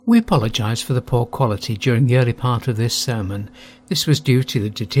We apologise for the poor quality during the early part of this sermon. This was due to the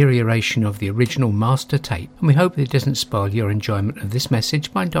deterioration of the original master tape, and we hope it doesn't spoil your enjoyment of this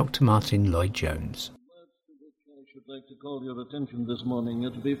message by Dr. Martin Lloyd-Jones. I should like to call your attention this morning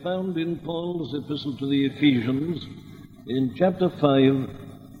are to be found in Paul's epistle to the Ephesians in chapter 5,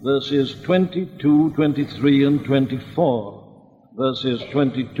 verses 22, 23, and 24. Verses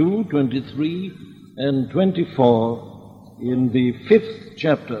 22, 23, and 24 in the 5th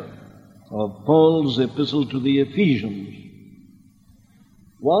chapter of Paul's epistle to the Ephesians.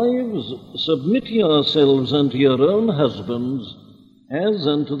 Wives, submit yourselves unto your own husbands as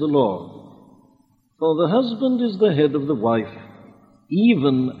unto the Lord. For the husband is the head of the wife,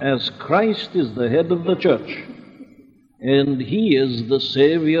 even as Christ is the head of the church, and he is the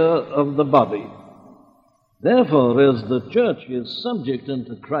Savior of the body. Therefore, as the church is subject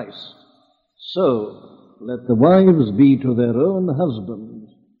unto Christ, so let the wives be to their own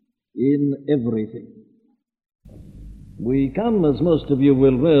husbands in everything. We come, as most of you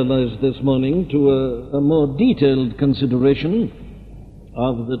will realize this morning, to a more detailed consideration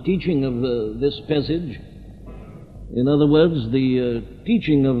of the teaching of this passage. In other words, the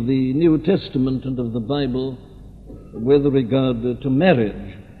teaching of the New Testament and of the Bible with regard to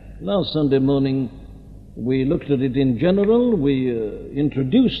marriage. Last Sunday morning, we looked at it in general. We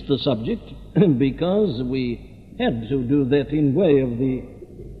introduced the subject because we had to do that in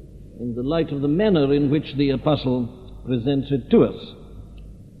the light of the manner in which the apostle presents it to us.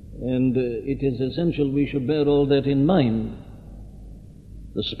 And it is essential we should bear all that in mind.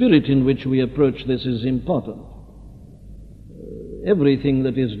 The spirit in which we approach this is important. Everything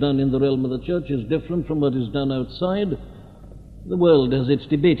that is done in the realm of the church is different from what is done outside. The world has its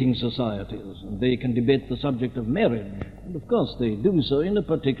debating societies, and they can debate the subject of marriage. And of course they do so in a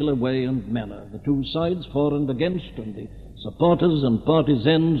particular way and manner. The two sides, for and against, and the supporters and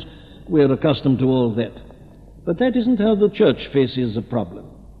partisans, we're accustomed to all that. But that isn't how the church faces a problem.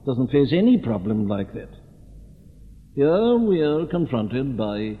 It doesn't face any problem like that. Here we are confronted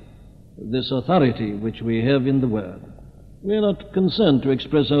by this authority which we have in the Word. We are not concerned to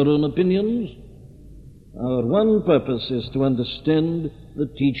express our own opinions. Our one purpose is to understand the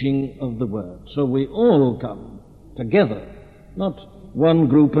teaching of the Word. So we all come together, not one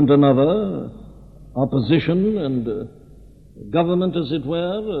group and another, opposition and government, as it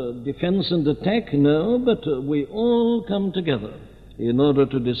were, defense and attack, no, but we all come together in order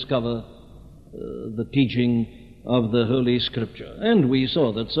to discover the teaching of the Holy Scripture. And we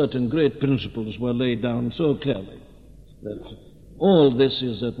saw that certain great principles were laid down so clearly that all this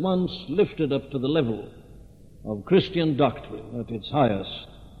is at once lifted up to the level of Christian doctrine at its highest.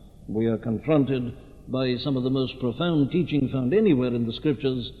 We are confronted by some of the most profound teaching found anywhere in the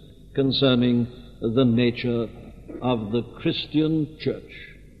Scriptures concerning the nature of the Christian church.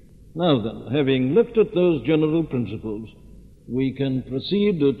 Now then, having looked at those general principles, we can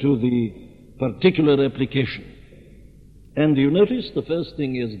proceed to the particular application. And you notice the first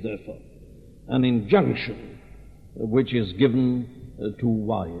thing is, therefore, an injunction which is given to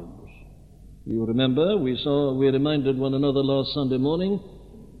wives. You remember, we reminded one another last Sunday morning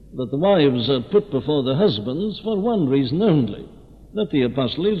that the wives are put before the husbands for one reason only, that the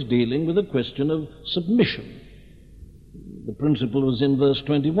apostle is dealing with a question of submission. The principle was in verse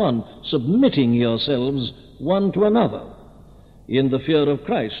 21, submitting yourselves one to another in the fear of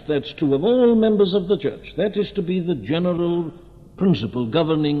Christ. That's true of all members of the church. That is to be the general principle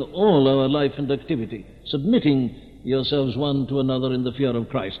governing all our life and activity, submitting yourselves one to another in the fear of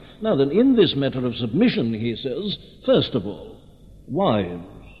Christ. Now then, in this matter of submission, he says, first of all, wives,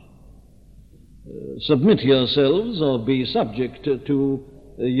 submit yourselves or be subject to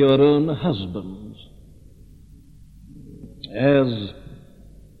your own husbands as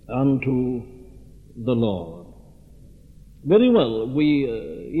unto the Lord. Very well, we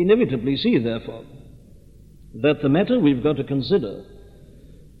inevitably see, therefore, that the matter we've got to consider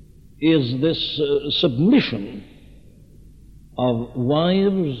is this submission of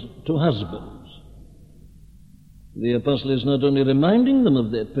wives to husbands. The apostle is not only reminding them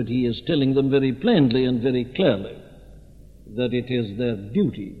of that, but he is telling them very plainly and very clearly that it is their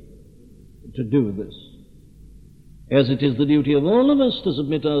duty to do this, as it is the duty of all of us to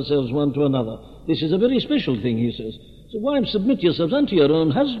submit ourselves one to another. This is a very special thing, he says. So wives, submit yourselves unto your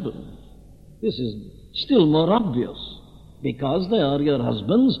own husbands. This is still more obvious, because they are your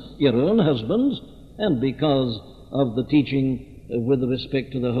husbands, your own husbands, and because of the teaching with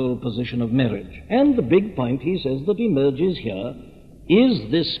respect to the whole position of marriage. And the big point, he says, that emerges here is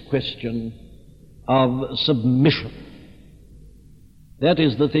this question of submission. That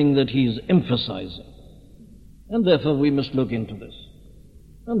is the thing that he's emphasizing. And therefore we must look into this.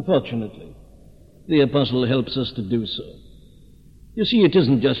 Unfortunately, the apostle helps us to do so. You see, it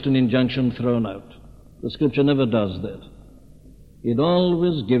isn't just an injunction thrown out. The Scripture never does that. It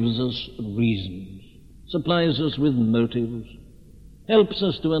always gives us reasons, supplies us with motives, helps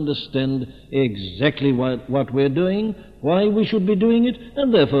us to understand exactly what we're doing, why we should be doing it,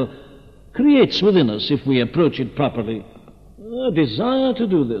 and therefore creates within us, if we approach it properly, a desire to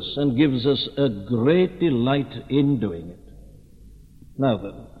do this, and gives us a great delight in doing it. Now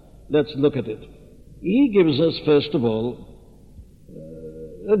then, let's look at it. He gives us, first of all,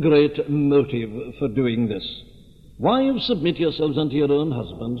 a great motive for doing this. Wives, submit yourselves unto your own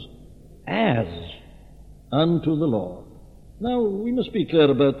husbands as unto the Lord. Now, we must be clear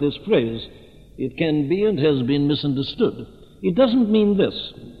about this phrase. It can be and has been misunderstood. It doesn't mean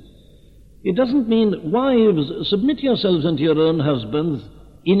this. It doesn't mean, wives, submit yourselves unto your own husbands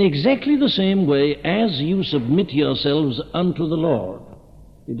in exactly the same way as you submit yourselves unto the Lord.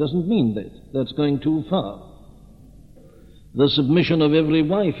 It doesn't mean that. That's going too far. The submission of every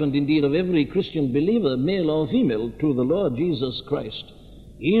wife, and indeed of every Christian believer, male or female, to the Lord Jesus Christ,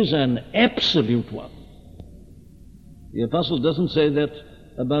 is an absolute one. The apostle doesn't say that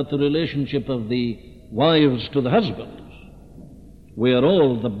about the relationship of the wives to the husbands. We are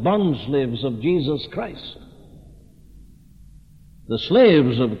all the bond slaves of Jesus Christ, the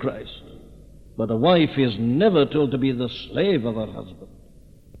slaves of Christ. But a wife is never told to be the slave of her husband.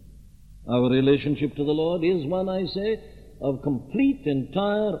 Our relationship to the Lord is one, I say, of complete,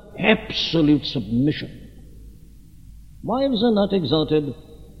 entire, absolute submission. Wives are not exhorted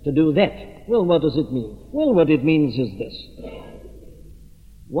to do that. Well, what does it mean? Well, what it means is this.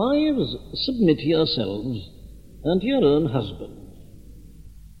 Wives, submit yourselves unto your own husbands,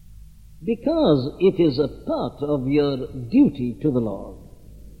 because it is a part of your duty to the Lord,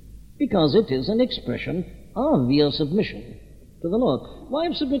 because it is an expression of your submission to the Lord.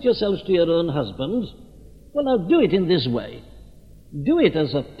 Wives, submit yourselves to your own husbands. Well, now, do it in this way. Do it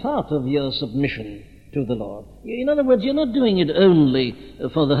as a part of your submission to the Lord. In other words, you're not doing it only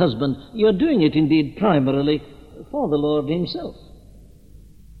for the husband. You're doing it, indeed, primarily for the Lord himself.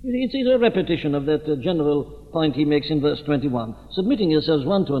 It's a repetition of that general point he makes in verse 21, submitting yourselves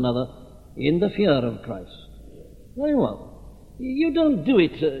one to another in the fear of Christ. Very well. You don't do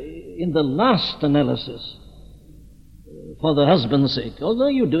it in the last analysis for the husband's sake, although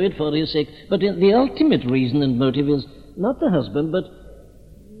you do it for his sake. But the ultimate reason and motive is not the husband, but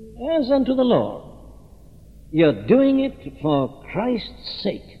as unto the Lord. You're doing it for Christ's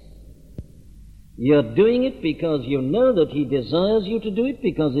sake. You're doing it because you know that he desires you to do it,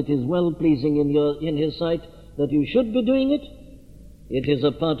 because it is well-pleasing in his sight that you should be doing it. It is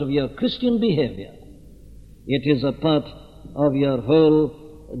a part of your Christian behavior. It is a part of your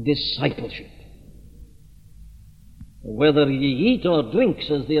whole discipleship. Whether ye eat or drink,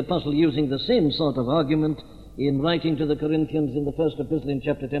 says the apostle, using the same sort of argument in writing to the Corinthians in the first epistle in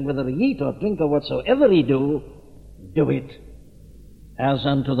chapter 10, whether ye eat or drink or whatsoever ye do, do it as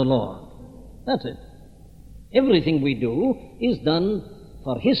unto the Lord. That's it. Everything we do is done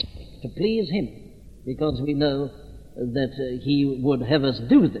for his sake, to please him, because we know that he would have us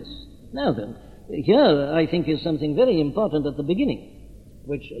do this. Now then, here I think is something very important at the beginning,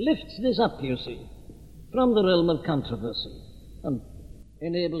 which lifts this up, you see, from the realm of controversy and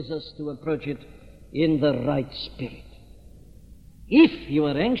enables us to approach it in the right spirit. If you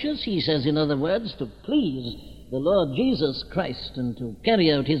are anxious, he says, in other words, to please the Lord Jesus Christ and to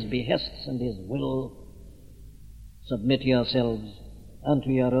carry out his behests and his will, submit yourselves unto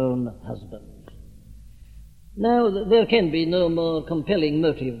your own husbands. Now, there can be no more compelling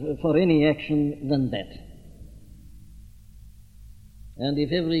motive for any action than that. And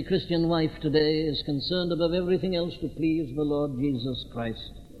if every Christian wife today is concerned above everything else to please the Lord Jesus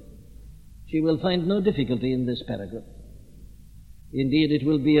Christ, she will find no difficulty in this paragraph. Indeed, it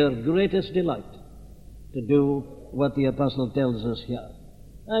will be her greatest delight to do what the apostle tells us here.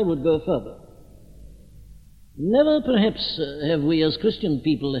 I would go further. Never perhaps have we as Christian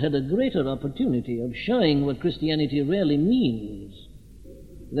people had a greater opportunity of showing what Christianity really means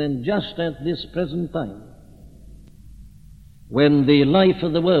than just at this present time, when the life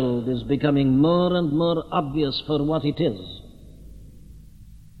of the world is becoming more and more obvious for what it is,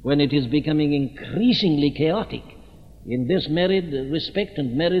 when it is becoming increasingly chaotic in this married respect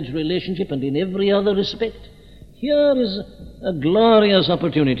and marriage relationship and in every other respect. Here is a glorious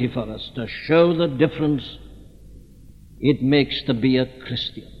opportunity for us to show the difference it makes to be a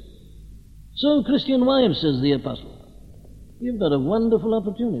Christian. So, Christian wives, says the apostle, you've got a wonderful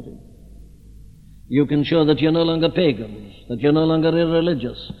opportunity. You can show that you're no longer pagans, that you're no longer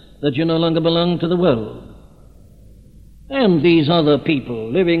irreligious, that you no longer belong to the world. And these other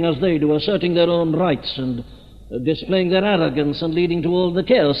people, living as they do, asserting their own rights and displaying their arrogance and leading to all the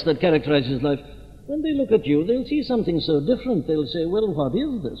chaos that characterizes life, when they look at you, they'll see something so different. They'll say, well, what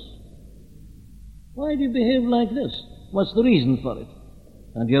is this? Why do you behave like this? What's the reason for it?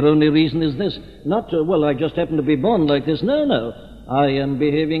 And your only reason is this. Not, well, I just happen to be born like this. No. I am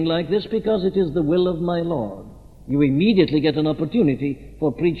behaving like this because it is the will of my Lord. You immediately get an opportunity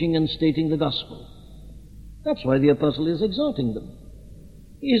for preaching and stating the gospel. That's why the apostle is exhorting them.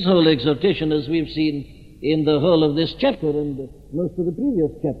 His whole exhortation, as we've seen in the whole of this chapter and most of the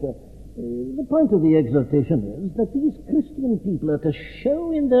previous chapter, the point of the exhortation is that these Christian people are to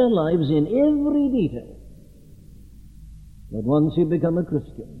show in their lives in every detail that once you become a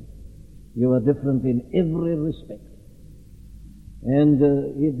Christian, you are different in every respect. And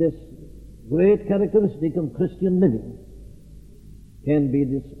this great characteristic of Christian living can be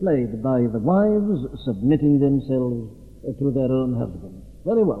displayed by the wives submitting themselves to their own husbands.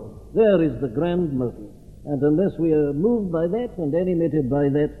 Very well, there is the grand motive. And unless we are moved by that and animated by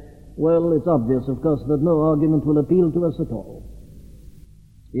that, well, it's obvious, of course, that no argument will appeal to us at all.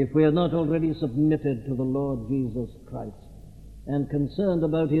 If we are not already submitted to the Lord Jesus Christ and concerned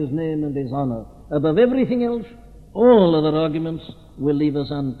about his name and his honor above everything else, all other arguments will leave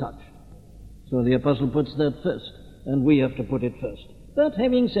us untouched. So the apostle puts that first, and we have to put it first. But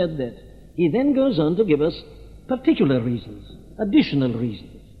having said that, he then goes on to give us particular reasons, additional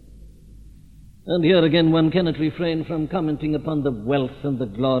reasons. And here again one cannot refrain from commenting upon the wealth and the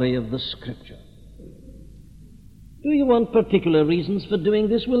glory of the Scripture. Do you want particular reasons for doing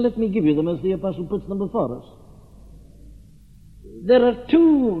this? Well, let me give you them as the apostle puts them before us. There are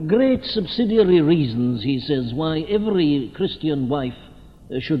two great subsidiary reasons, he says, why every Christian wife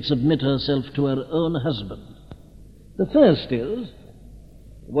should submit herself to her own husband. The first is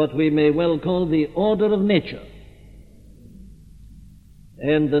what we may well call the order of nature.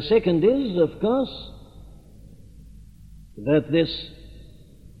 And the second is, of course, that this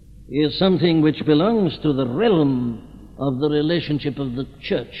is something which belongs to the realm of the relationship of the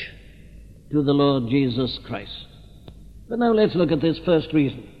church to the Lord Jesus Christ. But now let's look at this first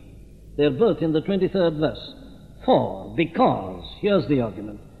reason. They're both in the 23rd verse. Because, here's the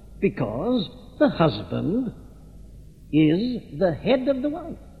argument, because the husband is the head of the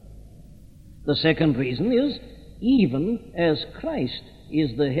wife. The second reason is, even as Christ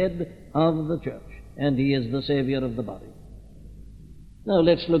is the head of the church, and he is the Savior of the body. Now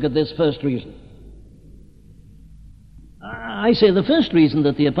let's look at this first reason. I say the first reason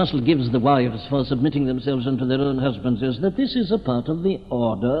that the apostle gives the wives for submitting themselves unto their own husbands is that this is a part of the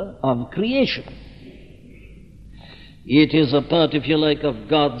order of creation. It is a part, if you like, of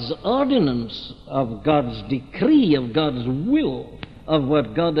God's ordinance, of God's decree, of God's will, of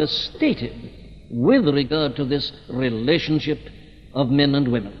what God has stated with regard to this relationship of men and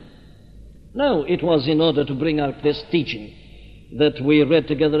women. Now, it was in order to bring out this teaching that we read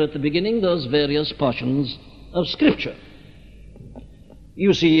together at the beginning those various portions of Scripture.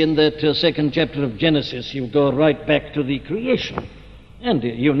 You see, in that second chapter of Genesis, you go right back to the creation. And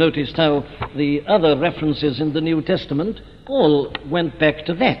you noticed how the other references in the New Testament all went back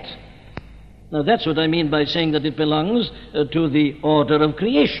to that. Now, that's what I mean by saying that it belongs to the order of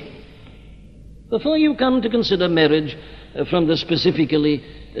creation. Before you come to consider marriage from the specifically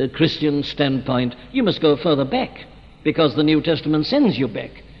Christian standpoint, you must go further back, because the New Testament sends you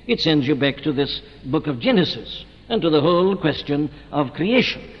back. It sends you back to this book of Genesis and to the whole question of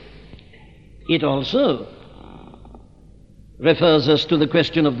creation. It also refers us to the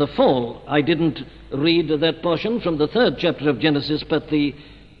question of the fall. I didn't read that portion from the 3rd chapter of Genesis, but the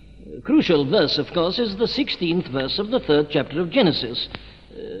crucial verse, of course, is the 16th verse of the 3rd chapter of Genesis,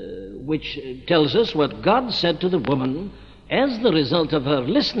 which tells us what God said to the woman as the result of her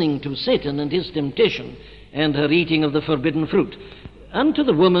listening to Satan and his temptation and her eating of the forbidden fruit. Unto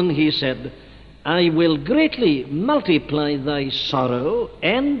the woman he said, I will greatly multiply thy sorrow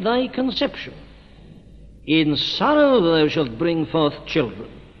and thy conception. In sorrow thou shalt bring forth children,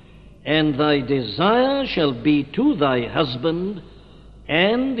 and thy desire shall be to thy husband,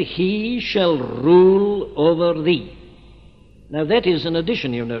 and he shall rule over thee. Now that is an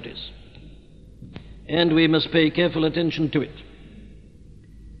addition, you notice, and we must pay careful attention to it.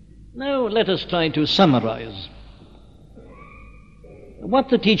 Now let us try to summarize what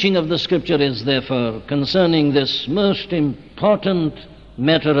the teaching of the Scripture is, therefore, concerning this most important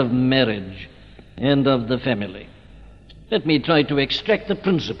matter of marriage and of the family. Let me try to extract the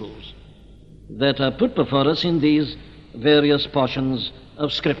principles that are put before us in these various portions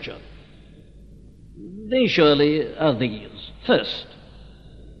of Scripture. They surely are these. First,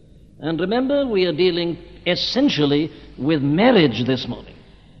 and remember, we are dealing essentially with marriage this morning.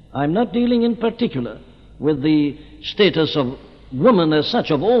 I'm not dealing in particular with the status of woman as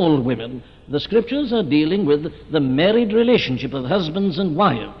such, of all women. The Scriptures are dealing with the married relationship of husbands and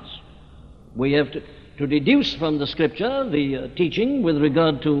wives. We have to deduce from the Scripture the teaching with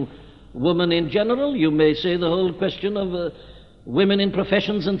regard to woman in general. You may say the whole question of women in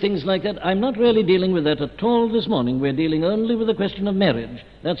professions and things like that. I'm not really dealing with that at all this morning. We're dealing only with the question of marriage.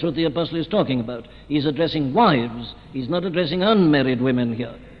 That's what the apostle is talking about. He's addressing wives. He's not addressing unmarried women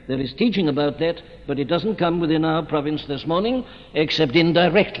here. There is teaching about that, but it doesn't come within our province this morning, except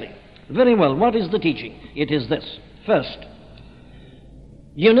indirectly. Very well, what is the teaching? It is this. First,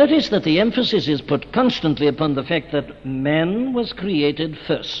 you notice that the emphasis is put constantly upon the fact that man was created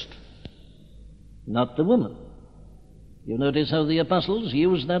first, not the woman. You notice how the apostles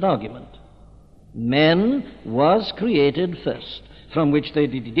use that argument. Man was created first, from which they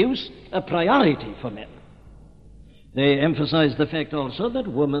deduce a priority for men. They emphasize the fact also that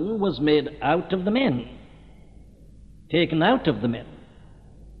woman was made out of the men, taken out of the men,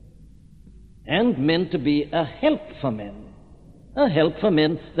 and meant to be a help for men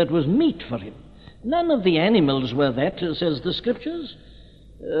that was meat for him. None of the animals were that, says the Scriptures.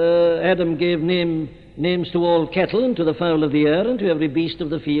 Adam gave names to all cattle and to the fowl of the air and to every beast of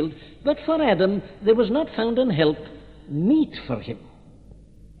the field. But for Adam there was not found an help meet for him.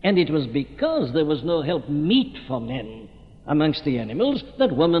 And it was because there was no help meet for men amongst the animals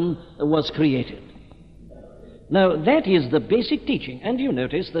that woman was created. Now that is the basic teaching, and you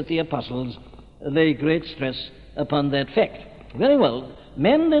notice that the apostles lay great stress upon that fact. Very well,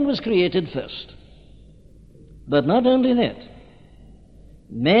 man then was created first. But not only that.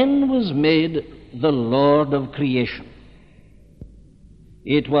 Man was made the Lord of creation.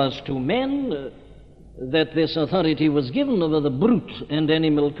 It was to men that this authority was given over the brute and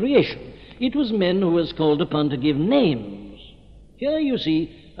animal creation. It was men who was called upon to give names. Here you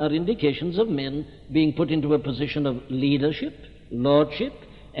see are indications of men being put into a position of leadership, lordship,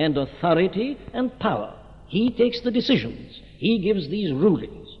 and authority and power. He takes the decisions. He gives these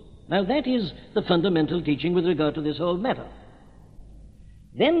rulings. Now that is the fundamental teaching with regard to this whole matter.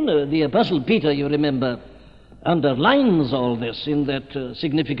 Then the Apostle Peter, you remember, underlines all this in that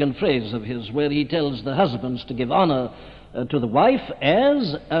significant phrase of his where he tells the husbands to give honor to the wife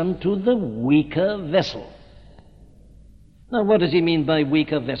as unto the weaker vessel. Now what does he mean by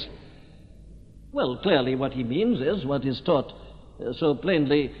weaker vessel? Well, clearly what he means is what is taught so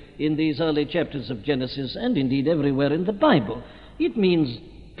plainly in these early chapters of Genesis and indeed everywhere in the Bible. It means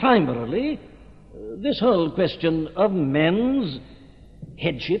primarily this whole question of men's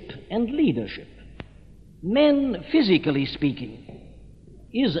headship and leadership. Man, physically speaking,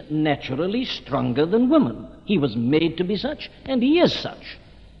 is naturally stronger than woman. He was made to be such, and he is such.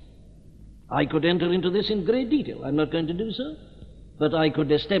 I could enter into this in great detail. I'm not going to do so, but I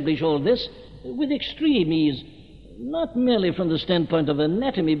could establish all this with extreme ease, not merely from the standpoint of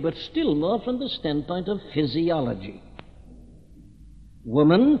anatomy, but still more from the standpoint of physiology.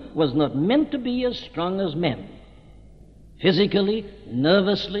 Woman was not meant to be as strong as men, physically,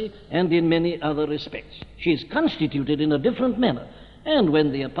 nervously, and in many other respects. She is constituted in a different manner. And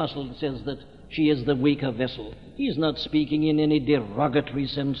when the apostle says that she is the weaker vessel, he is not speaking in any derogatory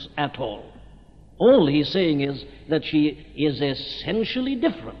sense at all. All he's saying is that she is essentially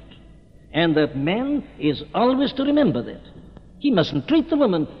different, and that man is always to remember that. He mustn't treat the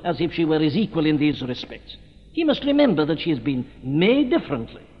woman as if she were his equal in these respects. He must remember that she has been made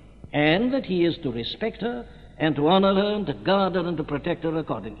differently, and that he is to respect her and to honor her and to guard her and to protect her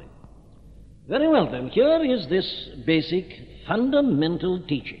accordingly. Very well then, here is this basic fundamental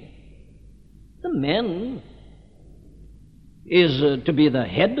teaching. The man is to be the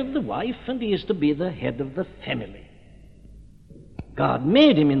head of the wife, and he is to be the head of the family. God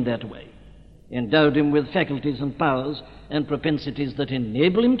made him in that way, endowed him with faculties and powers and propensities that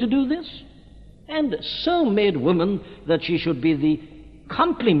enable him to do this, and so made woman that she should be the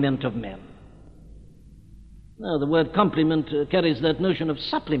complement of men. Now, the word complement carries that notion of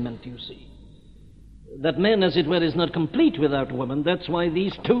supplement, you see. That man, as it were, is not complete without woman. That's why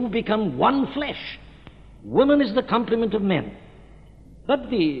these two become one flesh. Woman is the complement of men.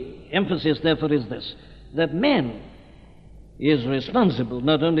 But the emphasis, therefore, is this, that man is responsible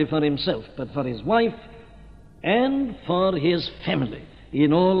not only for himself, but for his wife and for his family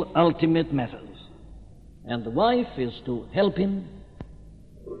in all ultimate matters. And the wife is to help him,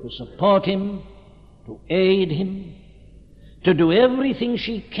 to support him, to aid him, to do everything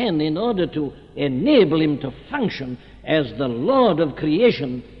she can in order to enable him to function as the Lord of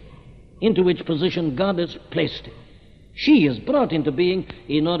creation into which position God has placed him. She is brought into being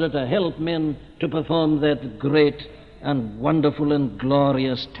in order to help men to perform that great and wonderful and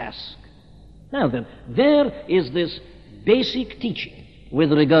glorious task. Now then, there is this basic teaching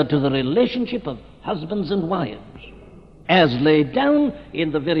with regard to the relationship of husbands and wives, as laid down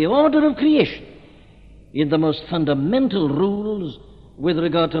in the very order of creation, in the most fundamental rules with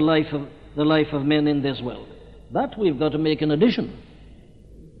regard to the life of men in this world. But we've got to make an addition.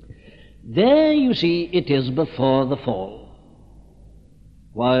 There, you see, it is before the fall.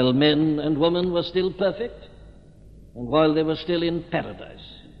 While men and women were still perfect, and while they were still in paradise,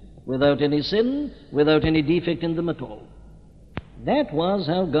 without any sin, without any defect in them at all. That was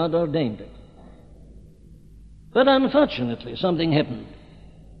how God ordained it. But unfortunately, something happened.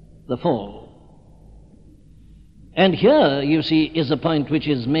 The fall. And here, you see, is a point which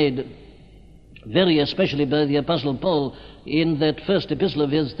is made very especially by the Apostle Paul in that first epistle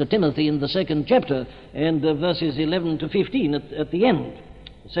of his to Timothy in the 2nd chapter, and verses 11 to 15 at the end,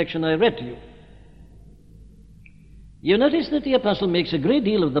 the section I read to you. You notice that the apostle makes a great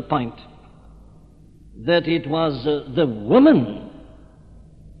deal of the point that it was the woman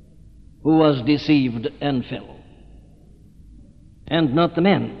who was deceived and fell, and not the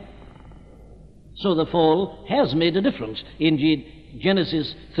man. So the fall has made a difference. Indeed,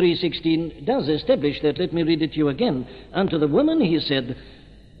 Genesis 3:16 does establish that. Let me read it to you again. Unto the woman he said,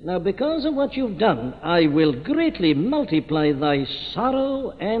 now because of what you've done, I will greatly multiply thy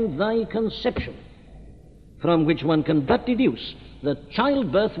sorrow and thy conception, from which one can but deduce that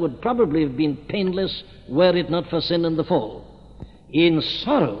childbirth would probably have been painless were it not for sin and the fall. In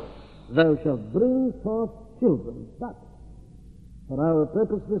sorrow thou shalt bring forth children, but for our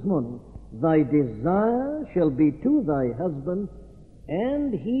purpose this morning, thy desire shall be to thy husband,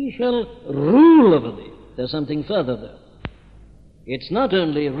 and he shall rule over thee. There's something further there. It's not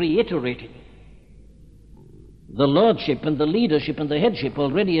only reiterating the lordship and the leadership and the headship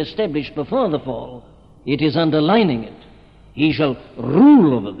already established before the fall, it is underlining it. He shall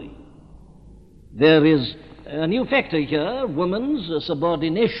rule over thee. There is a new factor here. Woman's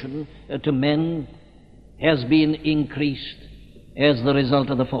subordination to men has been increased as the result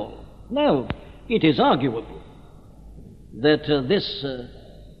of the fall. Now, it is arguable that this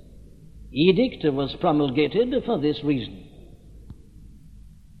edict was promulgated for this reason.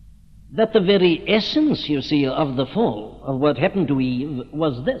 That the very essence, you see, of the fall, of what happened to Eve,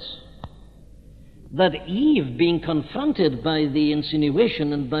 was this. That Eve, being confronted by the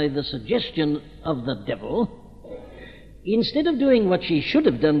insinuation and by the suggestion of the devil, instead of doing what she should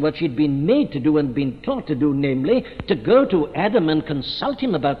have done, what she'd been made to do and been taught to do, namely, to go to Adam and consult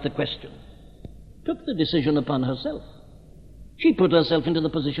him about the question, took the decision upon herself. She put herself into the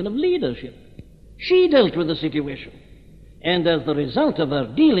position of leadership. She dealt with the situation. And as the result of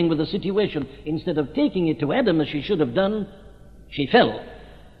her dealing with the situation, instead of taking it to Adam as she should have done, she fell.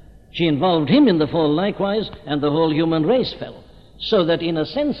 She involved him in the fall likewise, and the whole human race fell. So that in a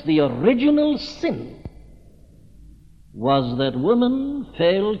sense the original sin was that woman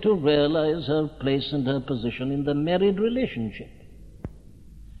failed to realize her place and her position in the married relationship,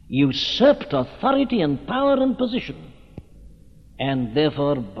 usurped authority and power and position, and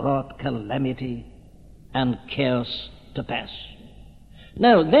therefore brought calamity and chaos to pass.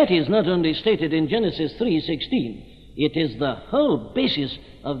 Now, that is not only stated in Genesis 3:16, it is the whole basis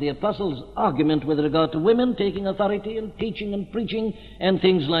of the apostle's argument with regard to women taking authority and teaching and preaching and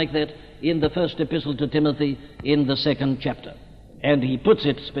things like that in the first epistle to Timothy in the 2nd chapter. And he puts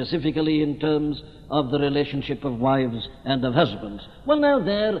it specifically in terms of the relationship of wives and of husbands. Well, now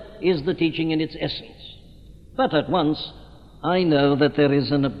there is the teaching in its essence. But at once, I know that there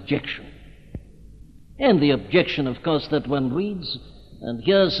is an objection. And the objection, of course, that one reads and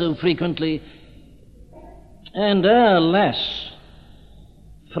hears so frequently, and alas,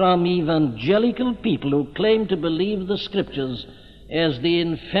 from evangelical people who claim to believe the Scriptures as the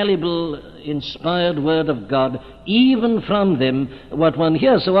infallible, inspired Word of God, even from them, what one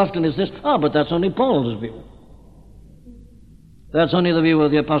hears so often is this, but that's only Paul's view. That's only the view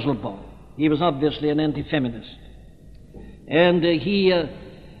of the Apostle Paul. He was obviously an anti-feminist. And he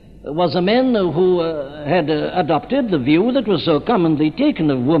was a man who had adopted the view that was so commonly taken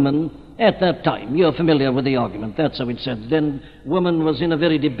of woman at that time. You're familiar with the argument. That's how it said. Then woman was in a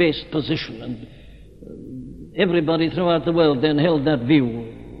very debased position, and everybody throughout the world then held that view.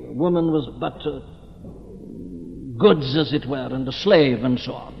 Woman was but goods, as it were, and a slave, and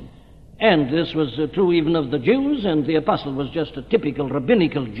so on. And this was true even of the Jews, and the apostle was just a typical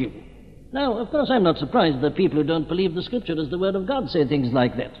rabbinical Jew. Now, of course, I'm not surprised that people who don't believe the Scripture as the Word of God say things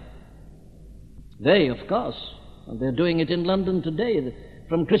like that. They, of course, and they're doing it in London today,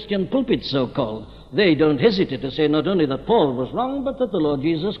 from Christian pulpits, so-called, they don't hesitate to say not only that Paul was wrong, but that the Lord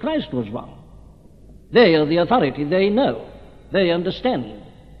Jesus Christ was wrong. They are the authority. They know. They understand.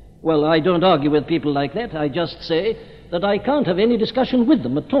 Well, I don't argue with people like that. I just say that I can't have any discussion with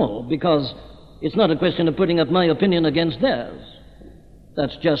them at all, because it's not a question of putting up my opinion against theirs.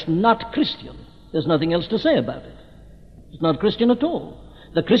 That's just not Christian. There's nothing else to say about it. It's not Christian at all.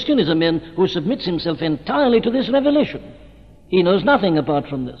 The Christian is a man who submits himself entirely to this revelation. He knows nothing apart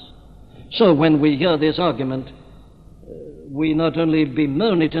from this. So when we hear this argument, we not only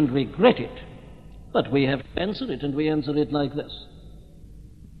bemoan it and regret it, but we have to answer it, and we answer it like this.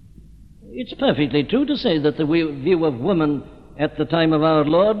 It's perfectly true to say that the view of woman at the time of our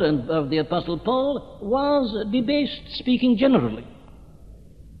Lord and of the Apostle Paul was debased, speaking generally.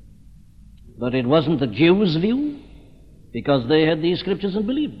 But it wasn't the Jews' view, because they had these scriptures and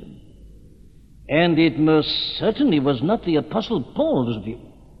believed them. And it most certainly was not the Apostle Paul's view.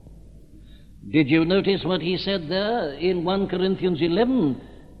 Did you notice what he said there in 1 Corinthians 11?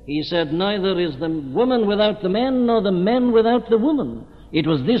 He said, neither is the woman without the man, nor the man without the woman. It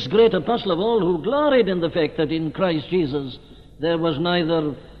was this great apostle of all who gloried in the fact that in Christ Jesus there was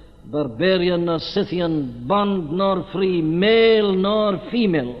neither barbarian nor Scythian, bond nor free, male nor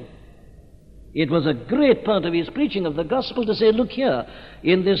female. It was a great part of his preaching of the gospel to say, look here,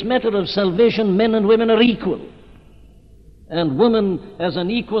 in this matter of salvation, men and women are equal. And woman has an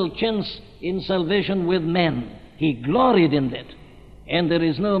equal chance in salvation with man. He gloried in that. And there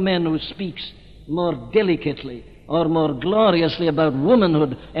is no man who speaks more delicately or more gloriously about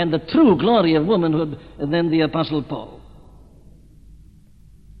womanhood and the true glory of womanhood than the Apostle Paul.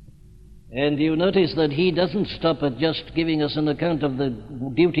 And you notice that he doesn't stop at just giving us an account of the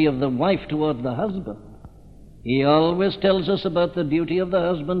duty of the wife toward the husband. He always tells us about the duty of the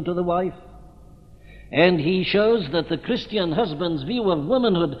husband to the wife. And he shows that the Christian husband's view of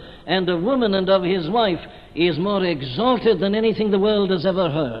womanhood and of woman and of his wife is more exalted than anything the world has ever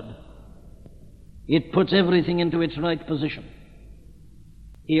heard. It puts everything into its right position.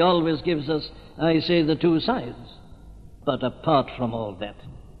 He always gives us, I say, the two sides. But apart from all that,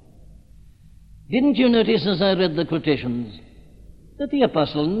 didn't you notice as I read the quotations that the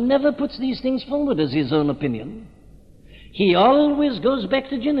apostle never puts these things forward as his own opinion? He always goes back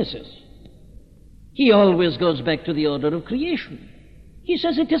to Genesis. He always goes back to the order of creation. He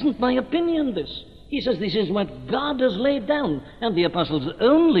says, it isn't my opinion, this. He says, this is what God has laid down. And the apostle's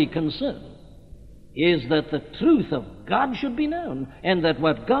only concern is that the truth of God should be known, and that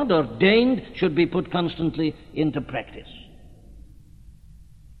what God ordained should be put constantly into practice.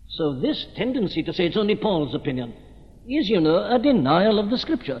 So this tendency to say it's only Paul's opinion is, a denial of the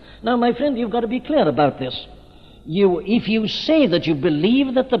Scripture. Now, my friend, you've got to be clear about this. If you say that you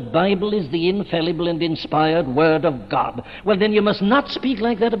believe that the Bible is the infallible and inspired Word of God, well, then you must not speak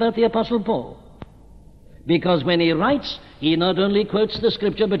like that about the Apostle Paul. Because when he writes, he not only quotes the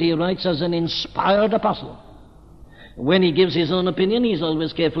Scripture, but he writes as an inspired apostle. When he gives his own opinion, he's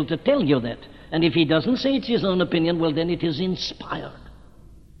always careful to tell you that. And if he doesn't say it's his own opinion, well, then it is inspired.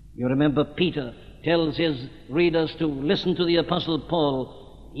 You remember Peter tells his readers to listen to the Apostle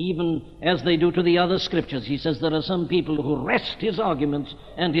Paul, even as they do to the other Scriptures. He says there are some people who wrest his arguments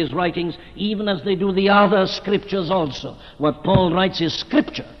and his writings, even as they do the other Scriptures also. What Paul writes is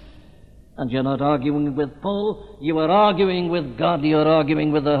Scripture. And you're not arguing with Paul, you are arguing with God, you're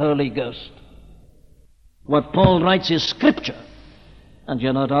arguing with the Holy Ghost. What Paul writes is Scripture. And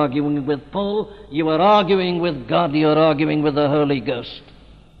you're not arguing with Paul, you are arguing with God, you're arguing with the Holy Ghost.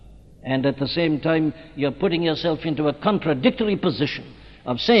 And at the same time, you're putting yourself into a contradictory position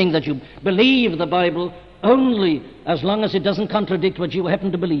of saying that you believe the Bible only as long as it doesn't contradict what you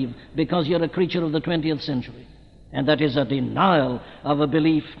happen to believe, because you're a creature of the 20th century. And that is a denial of a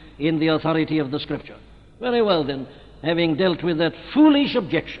belief in the authority of the Scripture. Very well, then, having dealt with that foolish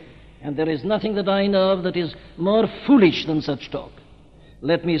objection, and there is nothing that I know of that is more foolish than such talk,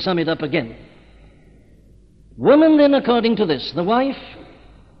 let me sum it up again. Woman, then, according to this, the wife,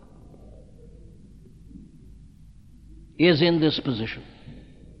 is in this position.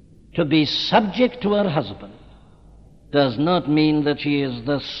 To be subject to her husband does not mean that she is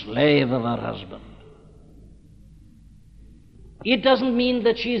the slave of her husband. It doesn't mean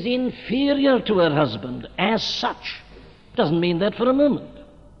that she is inferior to her husband as such. It doesn't mean that for a moment.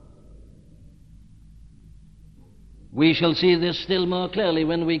 We shall see this still more clearly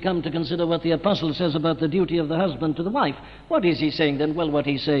when we come to consider what the apostle says about the duty of the husband to the wife. What is he saying then? Well, what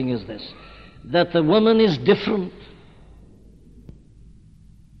he's saying is this, that the woman is different,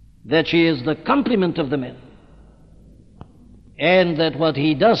 that she is the complement of the men, and that what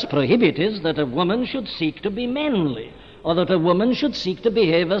he does prohibit is that a woman should seek to be manly. or that a woman should seek to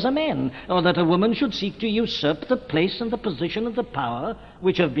behave as a man, or that a woman should seek to usurp the place and the position and the power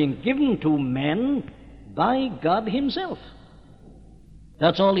which have been given to men by God himself.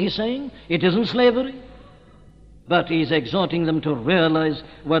 That's all he's saying. It isn't slavery, but he's exhorting them to realize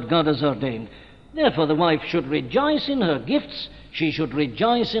what God has ordained. Therefore, the wife should rejoice in her gifts. She should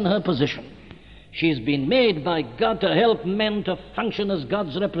rejoice in her position. She's been made by God to help men to function as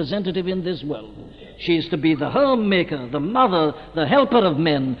God's representative in this world. She's to be the homemaker, the mother, the helper of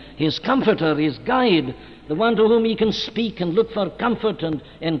men, his comforter, his guide, the one to whom he can speak and look for comfort and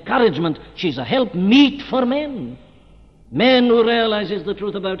encouragement. She's a helpmeet for men. Man who realizes the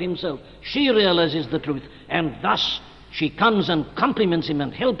truth about himself. She realizes the truth, and thus she comes and compliments him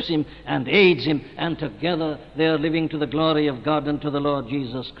and helps him and aids him, and together they are living to the glory of God and to the Lord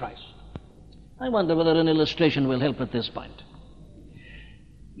Jesus Christ. I wonder whether an illustration will help at this point.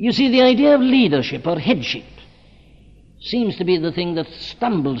 You see, the idea of leadership or headship seems to be the thing that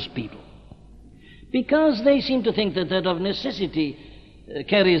stumbles people, because they seem to think that of necessity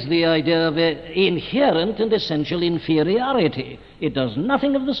carries the idea of inherent and essential inferiority. It does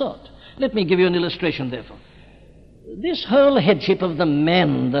nothing of the sort. Let me give you an illustration, therefore. This whole headship of the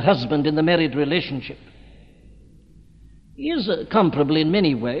man, the husband in the married relationship, is comparable in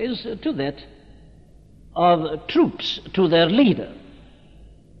many ways to that of troops to their leader.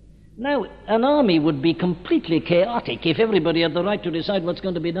 Now, an army would be completely chaotic if everybody had the right to decide what's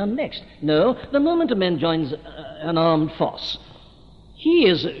going to be done next. No, the moment a man joins an armed force, he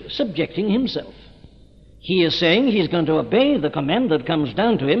is subjecting himself. He is saying he's going to obey the command that comes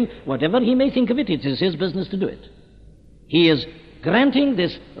down to him. Whatever he may think of it, it is his business to do it. He is granting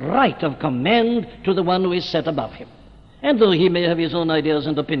this right of command to the one who is set above him. And though he may have his own ideas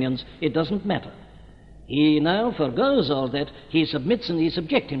and opinions, it doesn't matter. He now forgoes all that. He submits and he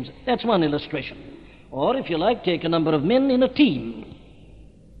subjects himself. That's one illustration. Or, if you like, take a number of men in a team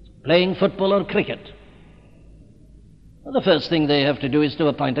playing football or cricket. Well, the first thing they have to do is to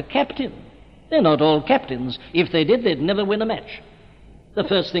appoint a captain. They're not all captains. If they did, they'd never win a match. The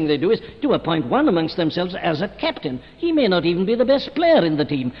first thing they do is to appoint one amongst themselves as a captain. He may not even be the best player in the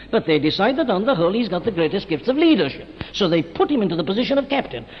team, but they decide that on the whole he's got the greatest gifts of leadership. So they put him into the position of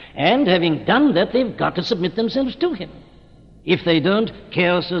captain. And having done that, they've got to submit themselves to him. If they don't,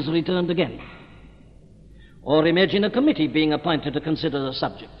 chaos has returned again. Or imagine a committee being appointed to consider a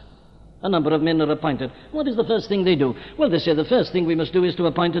subject. A number of men are appointed. What is the first thing they do? Well, they say the first thing we must do is to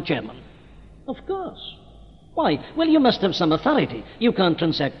appoint a chairman. Of course. Why? Well, you must have some authority. You can't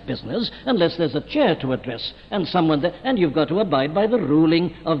transact business unless there's a chair to address and someone there, and you've got to abide by the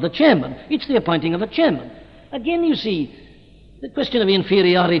ruling of the chairman. It's the appointing of a chairman. Again, you see, the question of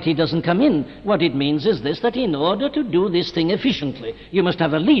inferiority doesn't come in. What it means is this, that in order to do this thing efficiently, you must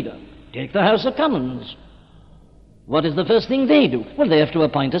have a leader. Take the House of Commons. What is the first thing they do? Well, they have to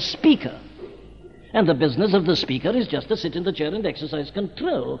appoint a speaker. And the business of the speaker is just to sit in the chair and exercise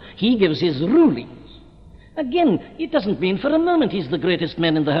control. He gives his rulings. Again, it doesn't mean for a moment he's the greatest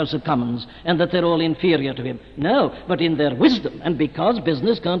man in the House of Commons and that they're all inferior to him. No, but in their wisdom, and because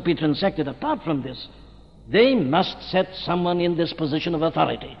business can't be transacted apart from this, they must set someone in this position of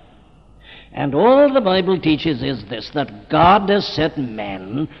authority. And all the Bible teaches is this, that God has set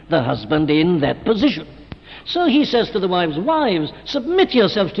man, the husband, in that position. So he says to the wives, wives, submit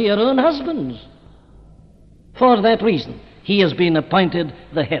yourselves to your own husbands. For that reason, he has been appointed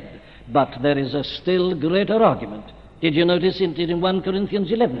the head. But there is a still greater argument. Did you notice it in 1 Corinthians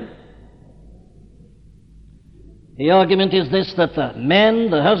 11? The argument is this, that the man,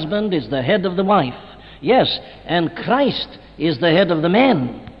 the husband, is the head of the wife. Yes, and Christ is the head of the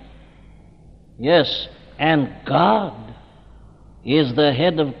man. Yes, and God is the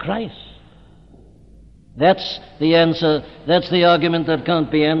head of Christ. That's the answer. That's the argument that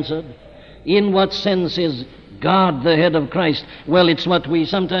can't be answered. In what sense is God the head of Christ? Well, it's what we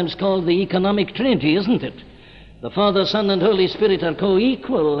sometimes call the economic trinity, isn't it? The Father, Son, and Holy Spirit are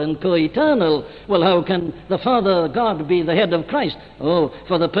co-equal and co-eternal. Well, how can the Father, God, be the head of Christ? Oh,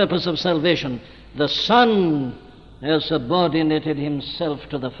 for the purpose of salvation. The Son has subordinated himself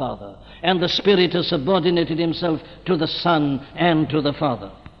to the Father, and the Spirit has subordinated himself to the Son and to the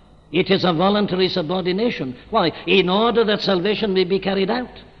Father. It is a voluntary subordination. Why? In order that salvation may be carried out.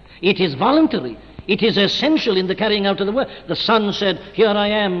 It is voluntary. It is essential in the carrying out of the work. The Son said, here I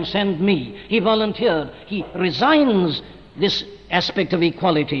am, send me. He volunteered. He resigns this aspect of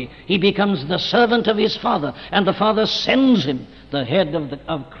equality. He becomes the servant of his Father, and the Father sends him. The head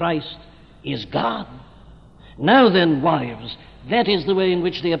of Christ is God. Now then, wives, that is the way in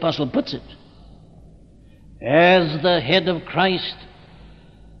which the apostle puts it. As the head of Christ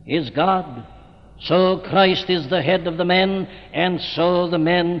is God, So Christ is the head of the man, and so the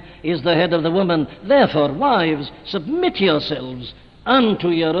man is the head of the woman. Therefore, wives, submit yourselves unto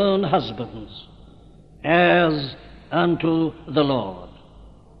your own husbands, as unto the Lord.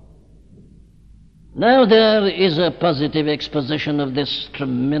 Now there is a positive exposition of this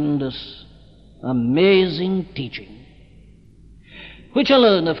tremendous, amazing teaching, which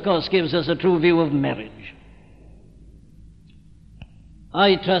alone, of course, gives us a true view of marriage.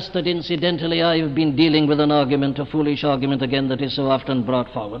 I trust that incidentally I have been dealing with an argument, a foolish argument again, that is so often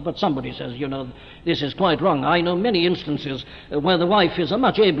brought forward. But somebody says, this is quite wrong. I know many instances where the wife is a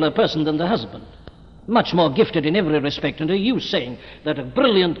much abler person than the husband, much more gifted in every respect. And are you saying that a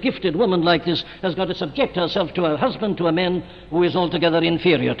brilliant, gifted woman like this has got to subject herself to her husband, to a man who is altogether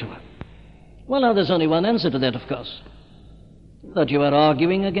inferior to her? Well, now, there's only one answer to that, of course. That you are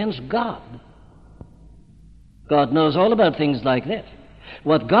arguing against God. God knows all about things like that.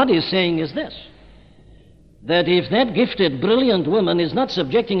 What God is saying is this, that if that gifted, brilliant woman is not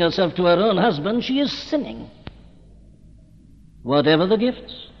subjecting herself to her own husband, she is sinning. Whatever the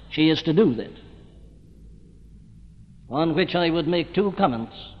gifts, she is to do that. On which I would make two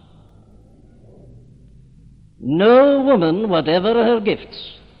comments. No woman, whatever her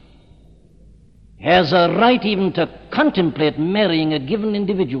gifts, has a right even to contemplate marrying a given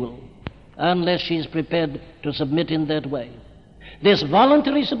individual unless she is prepared to submit in that way. This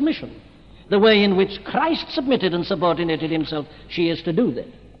voluntary submission, the way in which Christ submitted and subordinated himself, she is to do that.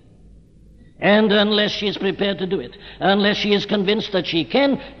 And unless she is prepared to do it, unless she is convinced that she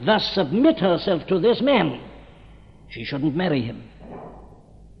can thus submit herself to this man, she shouldn't marry him.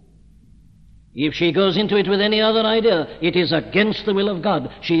 If she goes into it with any other idea, it is against the will of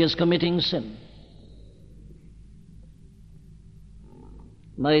God. She is committing sin.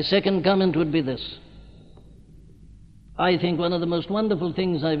 My second comment would be this. I think one of the most wonderful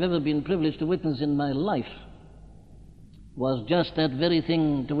things I've ever been privileged to witness in my life was just that very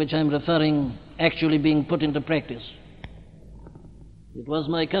thing to which I'm referring actually being put into practice. It was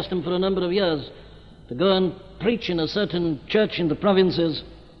my custom for a number of years to go and preach in a certain church in the provinces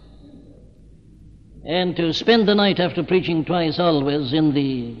and to spend the night after preaching twice always in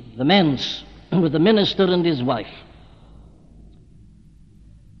the manse with the minister and his wife.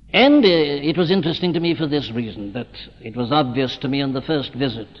 And it was interesting to me for this reason, that it was obvious to me on the first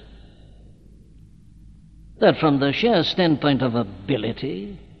visit that from the sheer standpoint of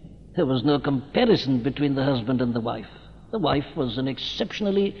ability, there was no comparison between the husband and the wife. The wife was an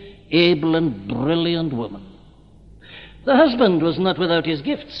exceptionally able and brilliant woman. The husband was not without his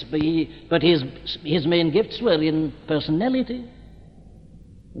gifts, but his main gifts were in personality,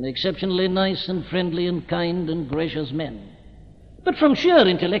 an exceptionally nice and friendly and kind and gracious man. But from sheer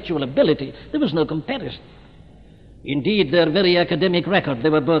intellectual ability, there was no comparison. Indeed, their very academic record, they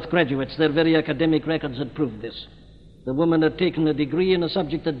were both graduates, their very academic records had proved this. The woman had taken a degree in a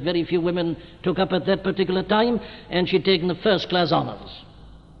subject that very few women took up at that particular time, and she'd taken the first-class honors.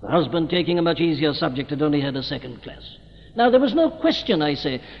 The husband, taking a much easier subject, had only had a second class. Now, there was no question, I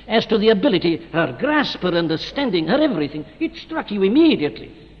say, as to the ability, her grasp, her understanding, her everything. It struck you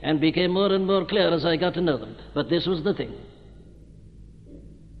immediately and became more and more clear as I got to know them. But this was the thing.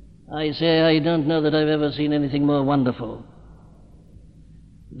 I say, I don't know that I've ever seen anything more wonderful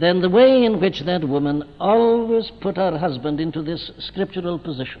than the way in which that woman always put her husband into this scriptural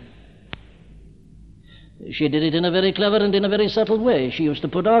position. She did it in a very clever and in a very subtle way. She used to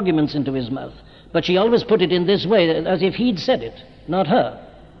put arguments into his mouth, but she always put it in this way, as if he'd said it, not her.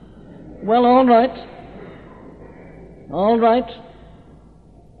 Well, all right. All right.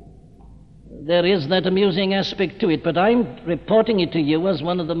 There is that amusing aspect to it, but I'm reporting it to you as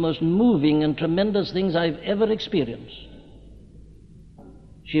one of the most moving and tremendous things I've ever experienced.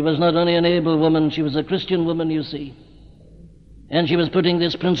 She was not only an able woman, she was a Christian woman, you see. And she was putting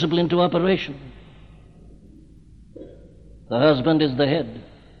this principle into operation. The husband is the head.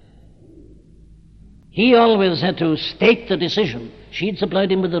 He always had to state the decision. She'd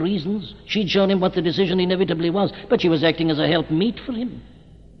supplied him with the reasons. She'd shown him what the decision inevitably was, but she was acting as a helpmeet for him.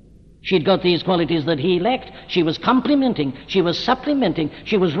 She'd got these qualities that he lacked. She was complementing. She was supplementing.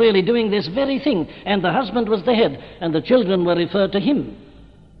 She was really doing this very thing. And the husband was the head, and the children were referred to him.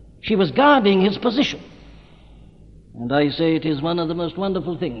 She was guarding his position. And I say it is one of the most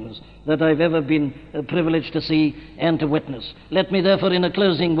wonderful things that I've ever been privileged to see and to witness. Let me therefore, in a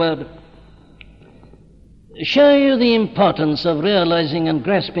closing word, show you the importance of realizing and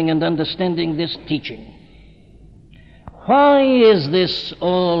grasping and understanding this teaching. Why is this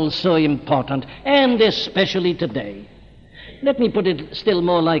all so important, and especially today? Let me put it still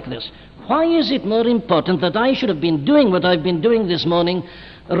more like this. Why is it more important that I should have been doing what I've been doing this morning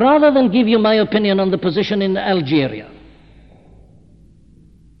rather than give you my opinion on the position in Algeria.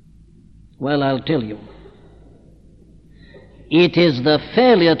 Well, I'll tell you. It is the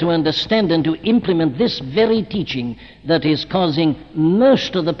failure to understand and to implement this very teaching that is causing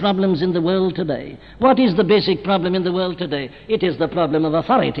most of the problems in the world today. What is the basic problem in the world today? It is the problem of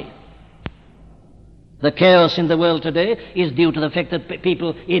authority. The chaos in the world today is due to the fact that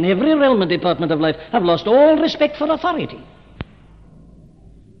people in every realm and department of life have lost all respect for authority.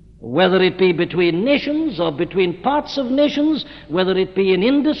 Whether it be between nations or between parts of nations, whether it be in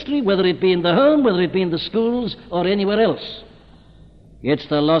industry, whether it be in the home, whether it be in the schools or anywhere else. It's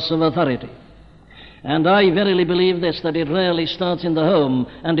the loss of authority. And I verily believe this, that it rarely starts in the home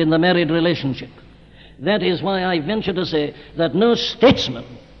and in the married relationship. That is why I venture to say that no statesman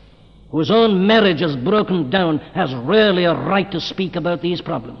whose own marriage has broken down has really a right to speak about these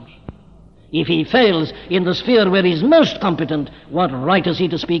problems. If he fails in the sphere where he's most competent, what right has he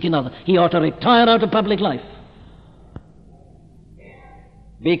to speak in other? He ought to retire out of public life.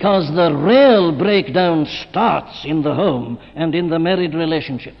 Because the real breakdown starts in the home and in the married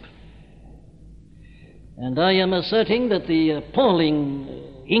relationship. And I am asserting that the appalling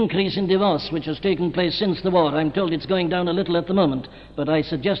increase in divorce which has taken place since the war, I'm told it's going down a little at the moment, but I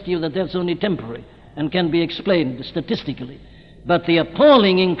suggest to you that that's only temporary and can be explained statistically. But the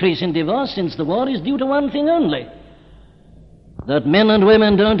appalling increase in divorce since the war is due to one thing only: that men and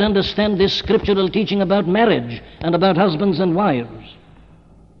women don't understand this scriptural teaching about marriage and about husbands and wives.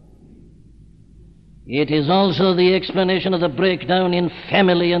 It is also the explanation of the breakdown in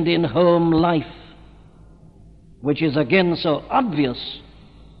family and in home life, which is again so obvious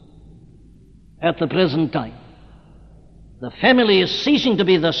at the present time. The family is ceasing to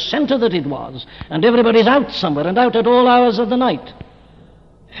be the center that it was, and everybody's out somewhere and out at all hours of the night.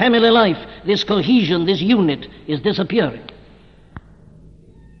 Family life, this cohesion, this unit, is disappearing.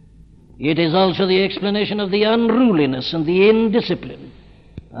 It is also the explanation of the unruliness and the indiscipline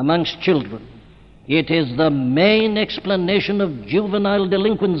amongst children. It is the main explanation of juvenile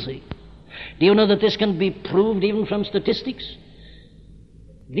delinquency. Do you know that this can be proved even from statistics?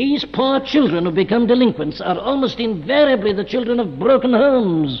 These poor children who become delinquents are almost invariably the children of broken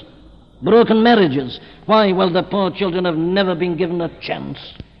homes, broken marriages. Why? Well, the poor children have never been given a chance.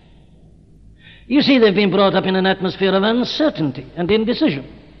 You see, they've been brought up in an atmosphere of uncertainty and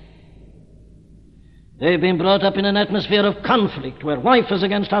indecision. They've been brought up in an atmosphere of conflict where wife is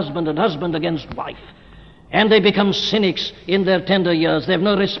against husband and husband against wife. And they become cynics in their tender years. They have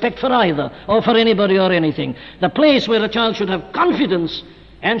no respect for either or for anybody or anything. The place where a child should have confidence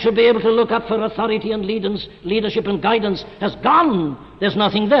and should be able to look up for authority and leadership and guidance has gone. There's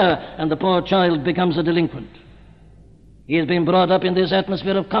nothing there, and the poor child becomes a delinquent. He has been brought up in this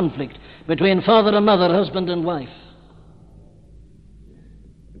atmosphere of conflict between father and mother, husband and wife.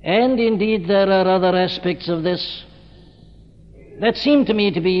 And indeed there are other aspects of this that seem to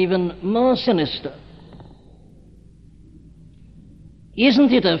me to be even more sinister.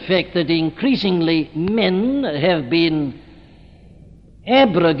 Isn't it a fact that increasingly men have been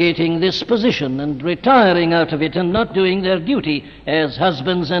abrogating this position and retiring out of it and not doing their duty as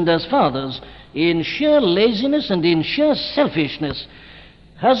husbands and as fathers in sheer laziness and in sheer selfishness?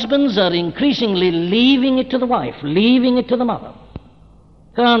 Husbands are increasingly leaving it to the wife, leaving it to the mother.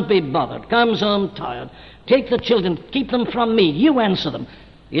 Can't be bothered, comes home tired. Take the children, keep them from me, you answer them.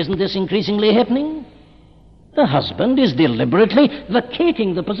 Isn't this increasingly happening? The husband is deliberately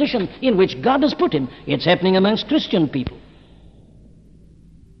vacating the position in which God has put him. It's happening amongst Christian people.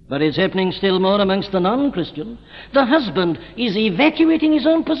 But it's happening still more amongst the non-Christian. The husband is evacuating his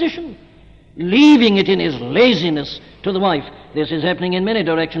own position, leaving it in his laziness to the wife. This is happening in many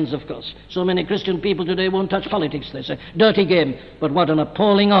directions, of course. So many Christian people today won't touch politics, they say. Dirty game. But what an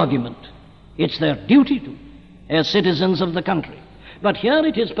appalling argument. It's their duty to, as citizens of the country. But here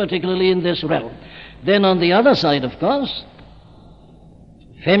it is particularly in this realm. Then on the other side, of course,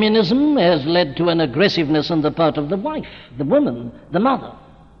 feminism has led to an aggressiveness on the part of the wife, the woman, the mother.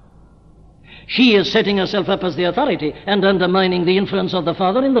 She is setting herself up as the authority and undermining the influence of the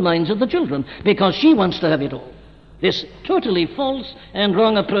father in the minds of the children because she wants to have it all. This totally false and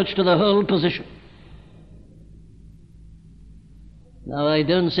wrong approach to the whole position. Now, I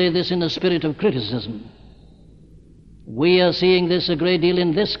don't say this in a spirit of criticism. We are seeing this a great deal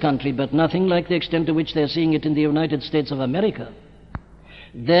in this country, but nothing like the extent to which they're seeing it in the United States of America.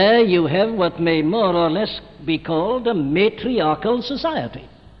 There you have what may more or less be called a matriarchal society.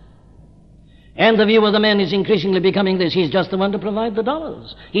 And the view of the man is increasingly becoming this: he's just the one to provide the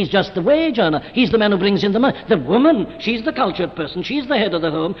dollars. He's just the wage earner. He's the man who brings in the money. The woman, she's the cultured person. She's the head of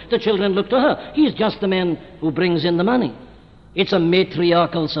the home. The children look to her. He's just the man who brings in the money. It's a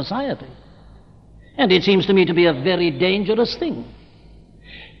matriarchal society. And it seems to me to be a very dangerous thing.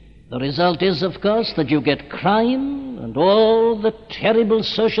 The result is, of course, that you get crime and all the terrible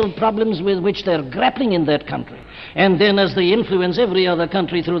social problems with which they're grappling in that country. And then as they influence every other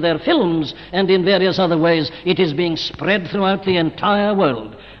country through their films and in various other ways, it is being spread throughout the entire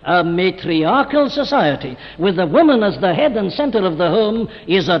world. A matriarchal society with the woman as the head and center of the home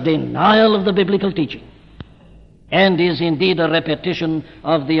is a denial of the biblical teaching, and is indeed a repetition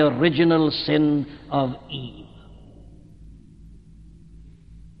of the original sin of Eve.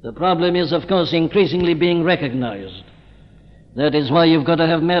 The problem is, of course, increasingly being recognized. That is why you've got to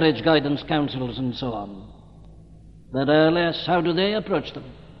have marriage guidance councils and so on. But alas, how do they approach them?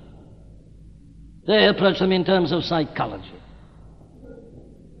 They approach them in terms of psychology.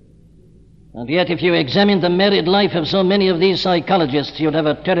 And yet, if you examine the married life of so many of these psychologists, you'd have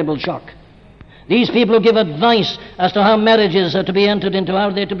a terrible shock. These people give advice as to how marriages are to be entered into,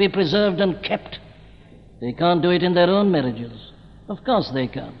 how they're to be preserved and kept. They can't do it in their own marriages. Of course they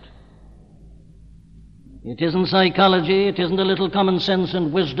can't. It isn't psychology, it isn't a little common sense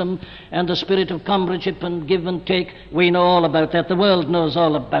and wisdom and a spirit of comradeship and give and take. We know all about that. The world knows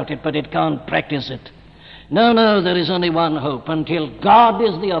all about it, but it can't practice it. No, there is only one hope, until God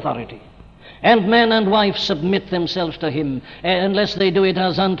is the authority, and man and wife submit themselves to him, unless they do it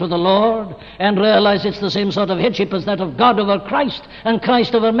as unto the Lord and realize it's the same sort of headship as that of God over Christ and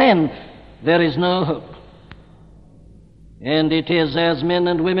Christ over men. There is no hope. And it is as men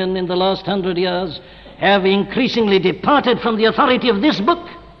and women in the last 100 years have increasingly departed from the authority of this book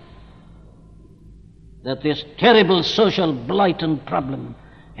that this terrible social blight and problem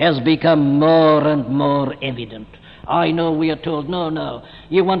has become more and more evident. I know we are told, no,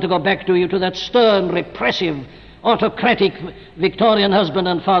 you want to go back to that stern, repressive, autocratic Victorian husband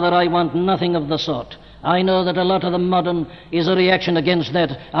and father. I want nothing of the sort. I know that a lot of the modern is a reaction against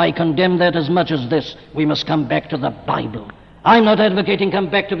that. I condemn that as much as this. We must come back to the Bible. I'm not advocating come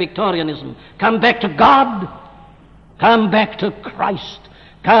back to Victorianism. Come back to God. Come back to Christ.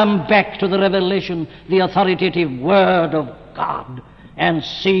 Come back to the revelation, the authoritative Word of God, and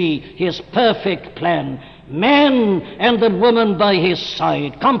see His perfect plan. Man and the woman by His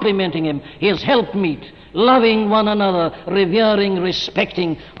side, complementing Him, His helpmeet, loving one another, revering,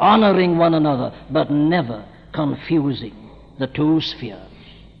 respecting, honoring one another, but never confusing the two spheres.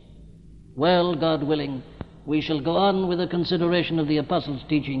 Well, God willing, we shall go on with a consideration of the Apostles'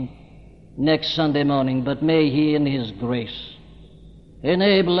 teaching next Sunday morning, but may He in His grace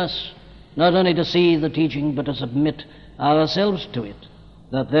enable us not only to see the teaching, but to submit ourselves to it,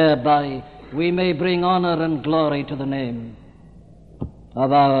 that thereby we may bring honor and glory to the name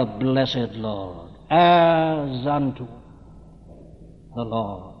of our blessed Lord, as unto the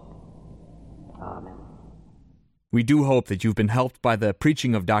Lord. Amen. We do hope that you've been helped by the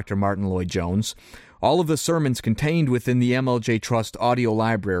preaching of Dr. Martyn Lloyd-Jones. All of the sermons contained within the MLJ Trust audio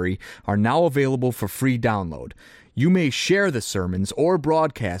library are now available for free download. You may share the sermons or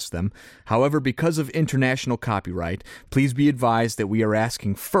broadcast them. However, because of international copyright, please be advised that we are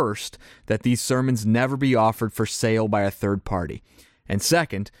asking first that these sermons never be offered for sale by a third party. And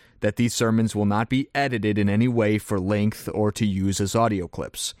second, that these sermons will not be edited in any way for length or to use as audio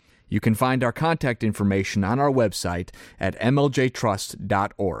clips. You can find our contact information on our website at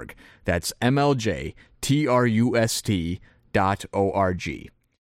mljtrust.org. That's mljtrust.org.